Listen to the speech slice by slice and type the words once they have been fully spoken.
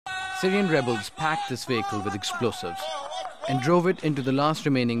Syrian rebels packed this vehicle with explosives and drove it into the last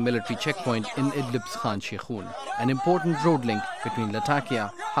remaining military checkpoint in Idlib's Khan Sheikhoun, an important road link between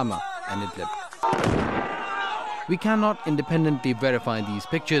Latakia, Hama and Idlib. We cannot independently verify these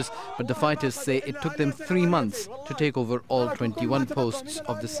pictures, but the fighters say it took them 3 months to take over all 21 posts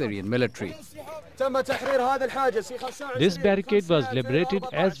of the Syrian military. This barricade was liberated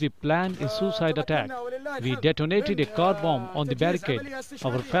as we planned a suicide attack. We detonated a car bomb on the barricade.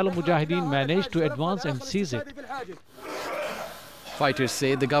 Our fellow Mujahideen managed to advance and seize it. Fighters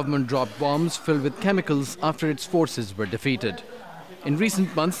say the government dropped bombs filled with chemicals after its forces were defeated. In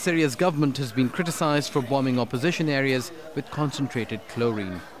recent months, Syria's government has been criticized for bombing opposition areas with concentrated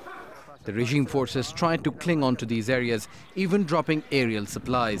chlorine. The regime forces tried to cling on to these areas, even dropping aerial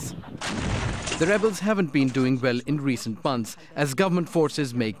supplies. The rebels haven't been doing well in recent months as government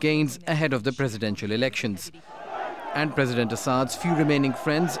forces make gains ahead of the presidential elections. And President Assad's few remaining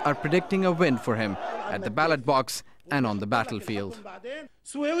friends are predicting a win for him at the ballot box and on the battlefield.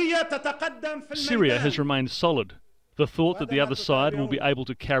 Syria has remained solid. The thought that the other side will be able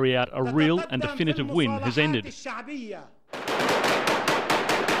to carry out a real and definitive win has ended.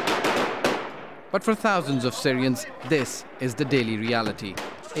 But for thousands of Syrians, this is the daily reality.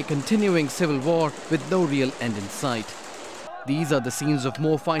 A continuing civil war with no real end in sight. These are the scenes of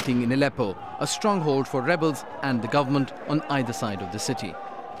more fighting in Aleppo, a stronghold for rebels and the government on either side of the city.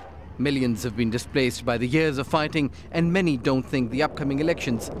 Millions have been displaced by the years of fighting, and many don't think the upcoming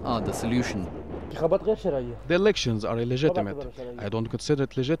elections are the solution. The elections are illegitimate. I don't consider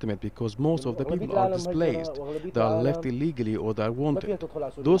it legitimate because most of the people are displaced. They are left illegally or they are wanted.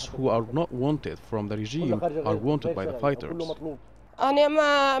 Those who are not wanted from the regime are wanted by the fighters.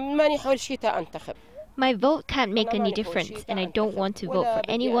 My vote can't make any difference, and I don't want to vote for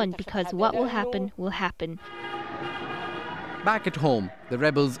anyone because what will happen will happen. Back at home, the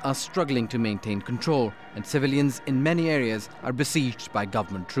rebels are struggling to maintain control, and civilians in many areas are besieged by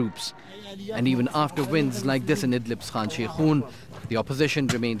government troops. And even after wins like this in Idlib's Khan Sheikhoun, the opposition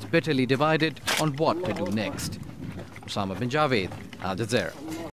remains bitterly divided on what to do next. Osama Bin Javaid, Al Jazeera.